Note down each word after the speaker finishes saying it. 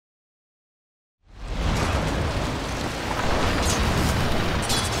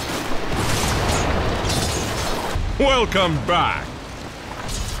Welcome back.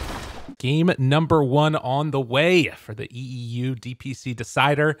 Game number 1 on the way for the EEU DPC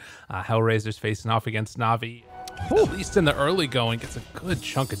decider. HELLRAISERS facing off against NAVI. At least in the early going, gets a good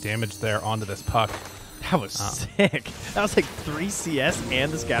chunk of damage there onto this puck. That was sick. That was like 3 CS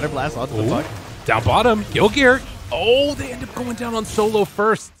and the scatter blast onto the puck. Down bottom, Gilgear. Oh, they end up going down on solo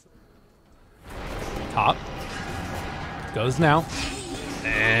first. Top. Goes now.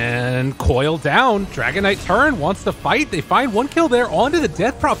 And coil down. Dragon Knight turn, wants to fight. They find 1 kill there onto the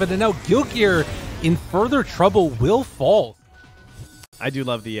Death Prophet, and now Gilgear in further trouble will fall. I do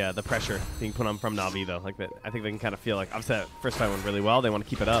love the pressure being put on from Navi though. Like that, I think they can kind of feel like obviously that first fight went really well. They want to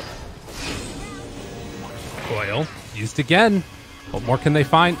keep it up. Coil used again. What more can they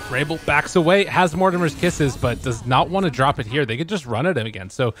find? Rabel backs away, has Mortimer's Kisses, but does not want to drop it here. They could just run at him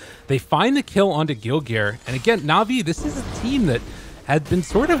again. So they find the kill onto Gilgear. And again, Navi, this is a team that had been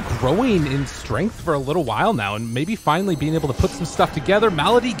sort of growing in strength for a little while now, and maybe finally being able to put some stuff together.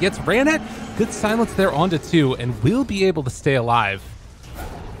 Malady gets ran at. Good silence there onto 2, and will be able to stay alive.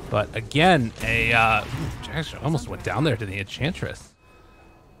 But again, actually almost went down there to the Enchantress.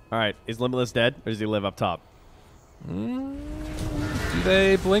 All right, is Limitless dead, or does he live up top? Do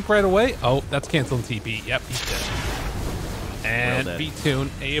they blink right away? Oh, that's canceling TP. Yep, he's dead. And Vitoon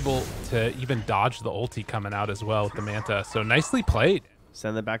able to even dodge the ulti coming out as well with the Manta. So nicely played.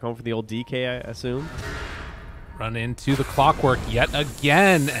 Send them back home for the old DK, I assume. Run into the Clockwork yet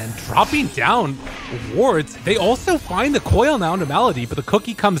again, and dropping down wards. They also find the coil now into Malady, but the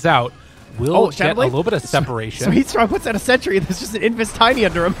cookie comes out. Will get a little bit of separation. Sweet Strong puts out a sentry, and there's just an Invis Tiny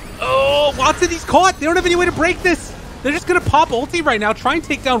under him. Oh, Watson, he's caught. They don't have any way to break this. They're just going to pop ulti right now, try and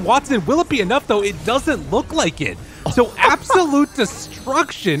take down Watson. Will it be enough, though? It doesn't look like it. So absolute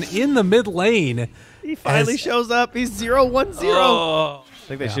destruction in the mid lane. He finally shows up. He's 0-1-0. Oh, I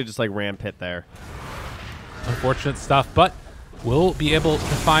think they should just like ram pit there. Unfortunate stuff, but we'll be able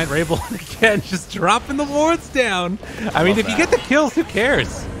to find Rabel again, just dropping the wards down. I mean, if you get the kills, who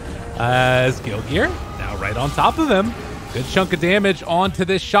cares? As Gilgear now right on top of him. Good chunk of damage onto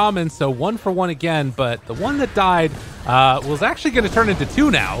this Shaman, so 1 for 1 again, but the one that died was actually going to turn into 2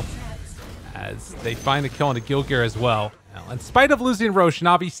 now, as they find a kill onto Gilgear as well. Now, in spite of losing Roche,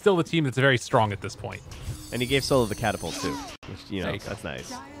 Navi's still the team that's very strong at this point. And he gave Solo the catapult too, which, you know, that's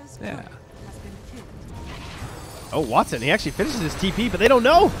nice. Yeah. Oh, Watson, he actually finishes his TP, but they don't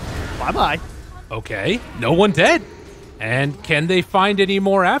know. Bye-bye. Okay, no one dead. And can they find any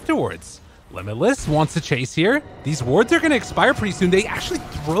more afterwards? Limitless wants to chase here. These wards are going to expire pretty soon. They actually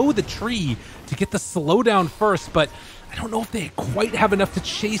throw the tree to get the slowdown first, but I don't know if they quite have enough to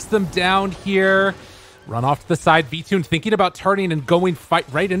chase them down here. Run off to the side. Vitoon thinking about turning and going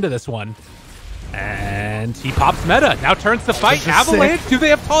right into this one. And he pops meta. Now turns to fight. Avalanche. Do they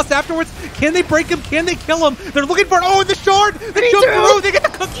have toss afterwards? Can they break him? Can they kill him? They're looking for it. Oh, the shard. They jump through. They get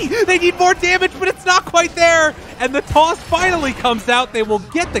the cookie. They need more damage, but it's not quite there. And the toss finally comes out. They will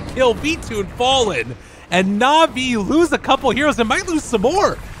get the kill. Vitoon fallen. And Navi lose a couple heroes and might lose some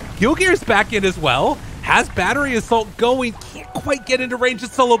more. Gilgear's back in as well. Has battery assault going. Can't quite get into range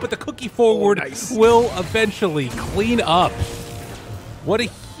of solo, but the cookie forward will eventually clean up. What a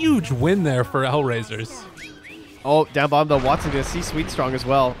huge win there for HELLRAISERS. Oh, down bottom though, Watson gonna see Sweet Strong as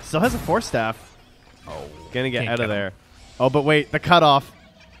well. Still has a Force Staff. Oh, gonna get out of there. Oh, but wait, the cutoff.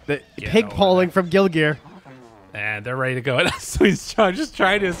 The pig pulling from Gilgear. And they're ready to go. Sweet Strong just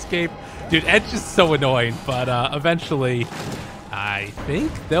trying to escape. Dude, Edge is so annoying, but eventually I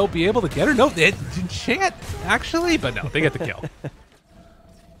think they'll be able to get her. No, they can't actually, but no, they get the kill.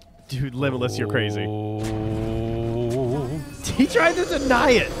 Dude, Limitless, you're crazy. He tried to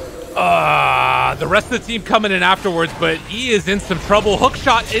deny it. The rest of the team coming in afterwards, but he is in some trouble. Hook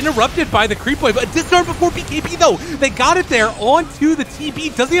shot interrupted by the creep wave. A disarm before BKB, though. They got it there onto the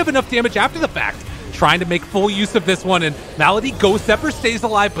TB. Doesn't have enough damage after the fact. Trying to make full use of this one, and Malady goes Zephyr, stays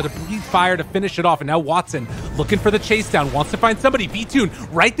alive, but a breathe fire to finish it off. And now Watson looking for the chase down, wants to find somebody. Vitoon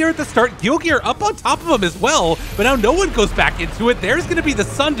right there at the start. Gilgear up on top of him as well, but now no one goes back into it. There's going to be the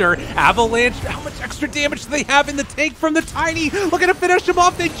Sunder. Avalanche, how much extra damage do they have in the tank from the Tiny? Looking to finish him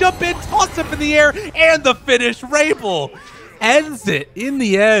off. They jump in, toss up in the air, and the finish. Rabel ends it in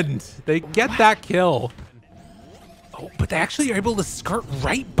the end. They get that kill. Oh, but they actually are able to skirt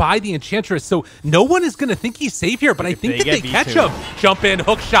right by the Enchantress, so no one is going to think he's safe here, but I think that they catch him. Jump in,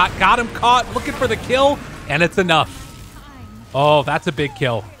 hook shot, got him caught, looking for the kill, and it's enough. Oh, that's a big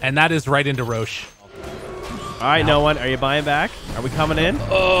kill, and that is right into Roche. All right, no one. Are you buying back? Are we coming in?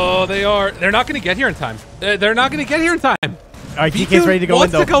 Oh, they are. They're not going to get here in time. They're not going to get here in time. right, DK's ready to go in,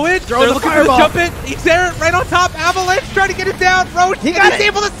 though. Wants to go in. Throw They're the looking fireball. for the jump in. He's there, right on top. Avalanche trying to get it down. Roche, he's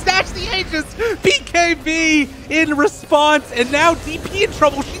able to snatch the Aegis. BKB in response, and now DP in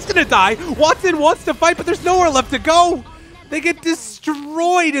trouble. She's going to die. Watson wants to fight, but there's nowhere left to go. They get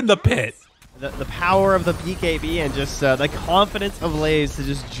destroyed in the pit. The power of the BKB and just the confidence of Lays to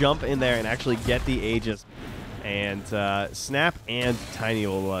just jump in there and actually get the Aegis. And Snap and Tiny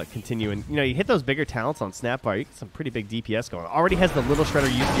will continue. And, you know, you hit those bigger talents on Snapbar, you get some pretty big DPS going. Already has the little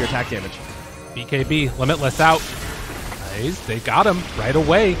shredder used to your attack damage. BKB, Limitless out. Nice, they got him right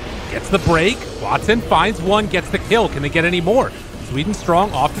away. Gets the break. Watson finds one, gets the kill. Can they get any more? Sweden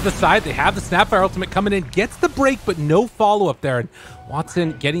Strong off to the side. They have the Snapfire ultimate coming in. Gets the break, but no follow-up there. And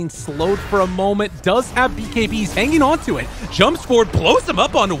Watson getting slowed for a moment. Does have BKBs hanging on to it. Jumps forward, blows him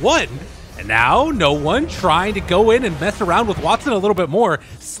up onto one. And now no one trying to go in and mess around with Watson a little bit more.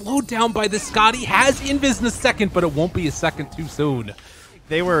 Slowed down by the Scotty. Has Invis in the second, but it won't be a second too soon.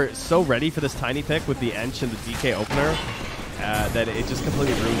 They were so ready for this Tiny pick with the Ench and the DK opener that it just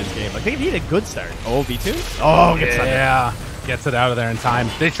completely ruined his game. Like, they need a good start. Oh, V2? Oh, yeah. Gets it out of there in time.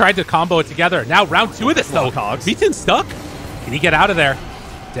 They tried to combo it together. Now round 2 of this, though. V2's stuck. Can he get out of there?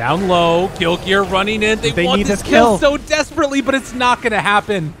 Down low. Gilgear running in. They want need this this kill so desperately, but it's not going to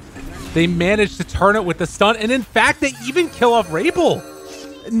happen. They managed to turn it with the stun, and in fact, they even kill off Rabel.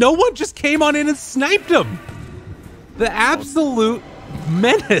 No one just came on in and sniped him. The absolute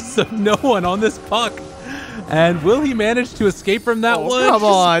menace of no one on this puck. And will he manage to escape from that one? Come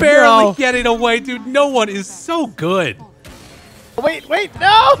on, barely getting away, dude. No one is so good. Wait,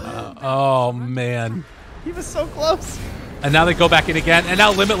 no! Oh, man. He was so close. And now they go back in again, and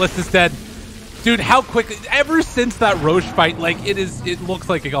now Limitless is dead. Dude, how quickly, ever since that Roche fight, like, it looks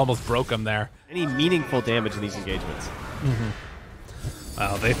like it almost broke him there. Any meaningful damage in these engagements.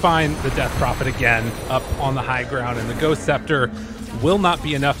 Well, they find the Death Prophet again up on the high ground, and the Ghost Scepter will not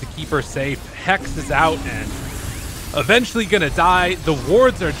be enough to keep her safe. Hex is out and eventually gonna die. The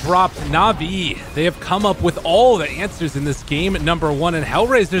wards are dropped. Navi, they have come up with all the answers in this game at number 1, and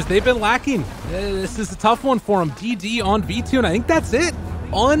Hellraisers, they've been lacking. This is a tough one for them. DD on V2, and I think that's it.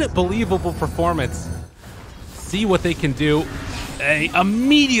 Unbelievable performance. See what they can do. They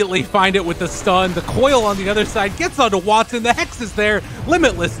immediately find it with the stun. The coil on the other side gets onto Watson. The Hex is there.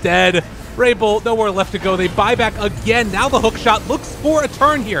 Limitless dead. Rabel, nowhere left to go. They buy back again. Now the hook shot looks for a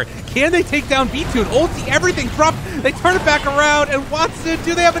turn here. Can they take down V2? Ulti, everything dropped. They turn it back around, and Watson,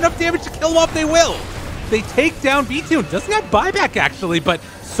 do they have enough damage to kill him off? They will. They take down V2. Doesn't have buyback, actually, but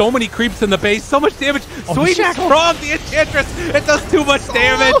so many creeps in the base, so much damage. Sweet Strong, the Enchantress, it does too much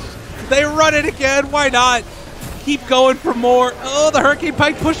damage. They run it again. Why not? Keep going for more. Oh, the Hurricane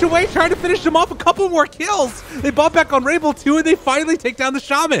Pike push away, trying to finish him off. A couple more kills. They bought back on Rabel too, and they finally take down the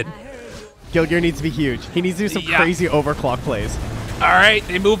Shaman. Gilgear needs to be huge. He needs to do some crazy overclock plays. All right,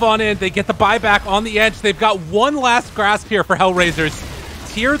 they move on in. They get the buyback on the edge. They've got one last grasp here for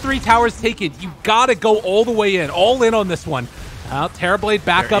Hellraisers. Tier 3 towers taken. You got to go all the way in, all in on this one. Terrorblade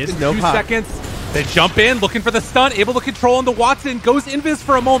back up in 2 seconds. They jump in, looking for the stun, able to control into Watson. Goes invis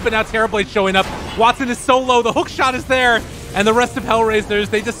for a moment, but now Terrorblade showing up. Watson is so low, the hook shot is there. And the rest of Hellraisers,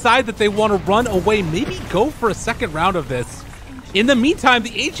 they decide that they want to run away, maybe go for a second round of this. In the meantime,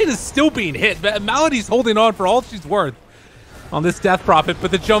 the Ancient is still being hit. Melody's holding on for all she's worth on this Death Prophet,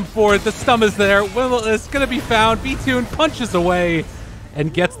 but the jump forward, the stun is there. Limitless gonna be found. V-Tune punches away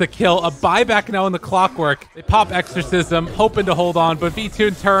and gets the kill. A buyback now in the Clockwork. They pop Exorcism, hoping to hold on, but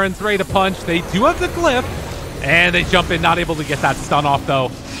V-Tune turns, ready to punch. They do have the Glyph, and they jump in, not able to get that stun off, though.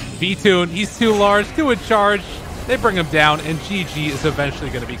 V-Tune, he's too large, too in charge. They bring him down, and GG is eventually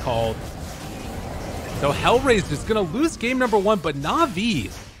going to be called. So Hellraiser is going to lose game number 1, but Navi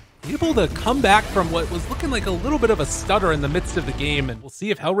able to come back from what was looking like a little bit of a stutter in the midst of the game, and we'll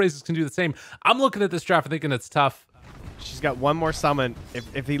see if Hellraisers can do the same. I'm looking at this draft and thinking it's tough. She's got one more summon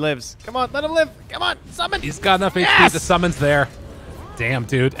if he lives. Come on, let him live. Come on, summon. He's got enough HP. The summon's there. Damn,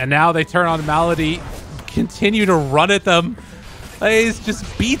 dude. And now they turn on Malady, continue to run at them. Blaze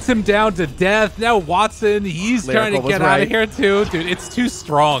just beats him down to death. Now Watson, he's trying to get out of here too. Dude, it's too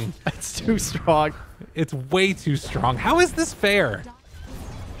strong. It's too strong. It's way too strong. How is this fair?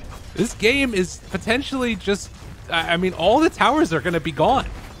 This game is potentially just, I mean, all the towers are going to be gone.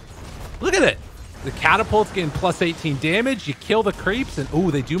 Look at it. The catapult's getting plus 18 damage. You kill the creeps, and ooh,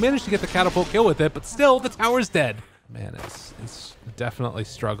 they do manage to get the catapult kill with it, but still, the tower's dead. Man, it's definitely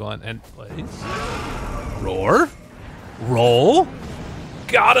struggling. And Blaze. Roar. Roll.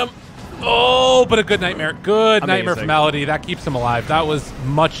 Got him. Oh, but a good nightmare. Good nightmare for Malady. That keeps him alive. That was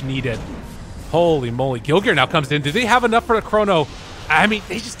much needed. Holy moly. Gilgear now comes in. Do they have enough for a chrono? I mean,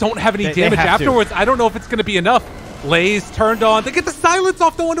 they just don't have any damage afterwards. I don't know if it's going to be enough. Lays turned on. They get the silence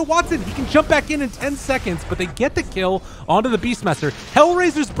off the one to Watson. He can jump back in 10 seconds, but they get the kill onto the Beastmaster.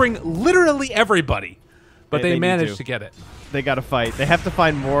 Hellraisers bring literally everybody, but they manage to get it. They got to fight. They have to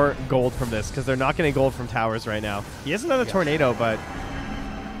find more gold from this because they're not getting gold from towers right now. He has another tornado, but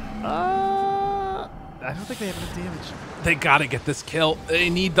I don't think they have enough damage. They got to get this kill. They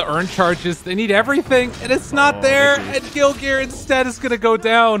need the earn charges. They need everything, and it's not there. And Gilgear instead is going to go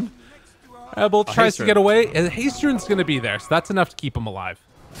down. Rebel tries to get away, and Haystron's going to be there, so that's enough to keep him alive.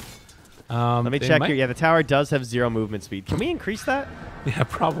 Let me check here. Yeah, the tower does have 0 movement speed. Can we increase that? Yeah,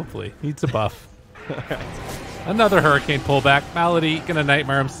 probably. Needs a buff. Another Hurricane pullback. Malady gonna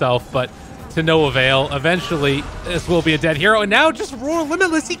nightmare himself, but to no avail. Eventually, this will be a dead hero. And now just Roar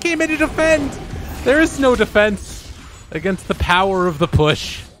Limitless. He came in to defend. There is no defense against the power of the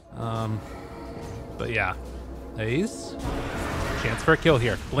push. But yeah, Ace. Chance for a kill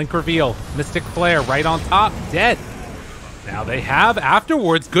here. Blink reveal. Mystic Flare right on top. Dead. Now they have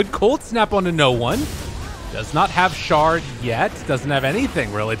afterwards good cold snap onto no one. Does not have shard yet. Doesn't have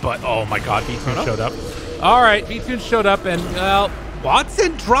anything really, but oh my god, V-Tune showed up. All right, V-Tune showed up, and well,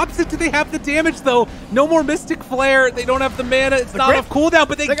 Watson drops it. Do they have the damage though? No more Mystic Flare. They don't have the mana. It's not off cooldown,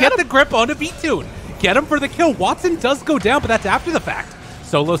 but they get the grip onto V-Tune. Get him for the kill. Watson does go down, but that's after the fact.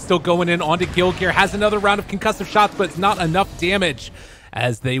 Solo still going in onto Gilgear. Has another round of concussive shots, but it's not enough damage,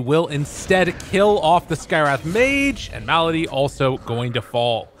 as they will instead kill off the Skywrath Mage, and Malady also going to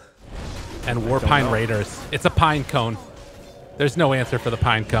fall. And Warpine Raiders. It's a Pine Cone. There's no answer for the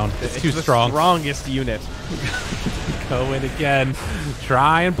Pine Cone. It's too strong. Strongest unit. Go in again.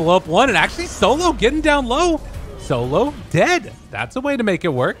 Try and blow up one. And actually, Solo getting down low. Solo dead. That's a way to make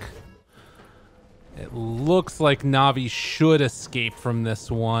it work. It looks like Navi should escape from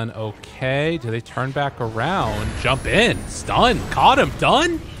this one. Okay. Do they turn back around? Jump in. Stun. Caught him.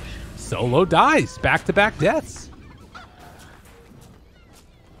 Done. Solo dies. Back-to-back deaths.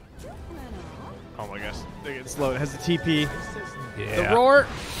 Oh my gosh. They get slow. It has the TP. Yeah. The roar.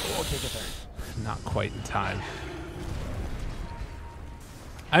 Oh, okay, get there. Not quite in time.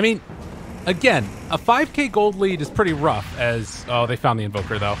 I mean, again, a 5k gold lead is pretty rough as... Oh, they found the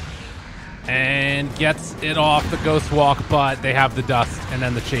Invoker, though. And gets it off the Ghost Walk, but they have the Dust and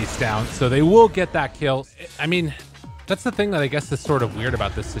then the Chase down. So they will get that kill. I mean, that's the thing that I guess is sort of weird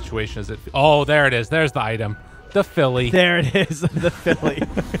about this situation. Is it? Oh, there it is. There's the item. The Philly. There it is. The Philly.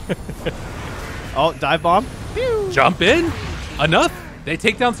 Oh, dive bomb. Pew. Jump in. Enough. They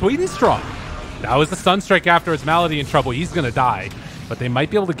take down Sweden strong. That was the Sunstrike afterwards. Malady in trouble. He's going to die. But they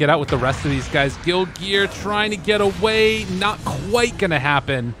might be able to get out with the rest of these guys. Gilgear trying to get away. Not quite going to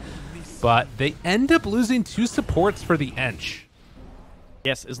happen. But they end up losing 2 supports for the Ench.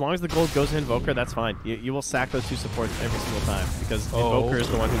 Yes, as long as the gold goes to Invoker, that's fine. You will sack those 2 supports every single time because Invoker is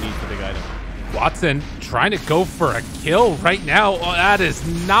the one who needs the big item. Watson trying to go for a kill right now. Oh, that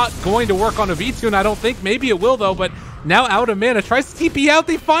is not going to work on a V-Tune, I don't think. Maybe it will, though, but now out of mana. Tries to TP out.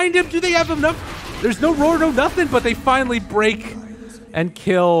 They find him. Do they have enough? There's no roar, no nothing, but they finally break and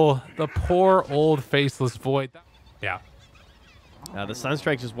kill the poor old Faceless Void. Yeah. The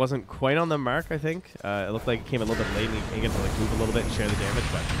Sunstrike just wasn't quite on the mark, I think. It looked like it came a little bit late, and he got to like move a little bit and share the damage,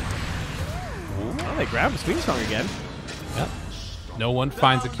 but... Oh, they grabbed Sweden Strong again. Yep. No one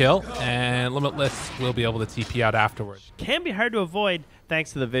finds a kill, and Limitless will be able to TP out afterwards. Can be hard to avoid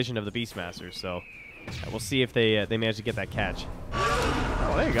thanks to the vision of the Beastmasters, so we'll see if they manage to get that catch.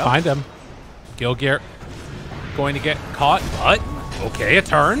 Oh, there you go. Find him. Gilgear going to get caught, but okay, a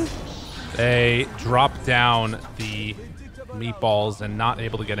turn. They drop down the meatballs and not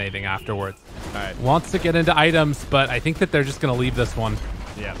able to get anything afterwards. All right. Wants to get into items, but I think that they're just going to leave this one.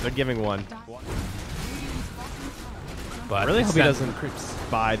 Yeah, they're giving one. But I really hope he doesn't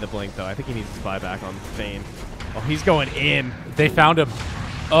spy the blink, though. I think he needs to spy back on Bane. Oh, he's going in. They found him.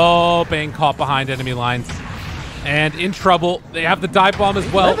 Oh, Bane caught behind enemy lines. And in trouble. They have the dive bomb as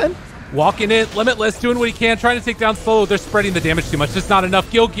well. Walking in, Limitless, doing what he can, trying to take down Solo. They're spreading the damage too much. Just not enough.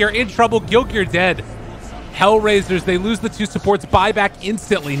 Gilgear in trouble. Gilgear dead. Hellraisers, they lose the 2 supports. Buyback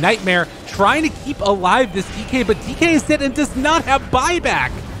instantly. Nightmare trying to keep alive this DK, but DK is dead and does not have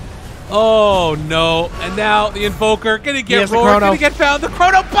buyback. Oh, no. And now the Invoker gonna get roared, gonna get found. The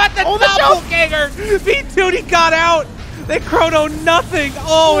Chrono, but the doppelganger! V2, he got out! They Chrono nothing!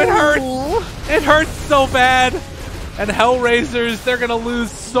 Oh, it hurts! It hurts so bad! And Hellraisers, they're gonna lose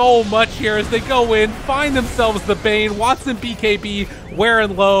so much here as they go in, find themselves the Bane. Watson BKB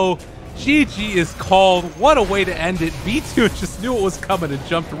wearing low. GG is called. What a way to end it. V2 just knew it was coming and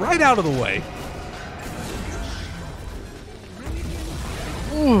jumped right out of the way.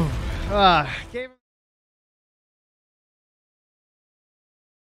 Ooh. Game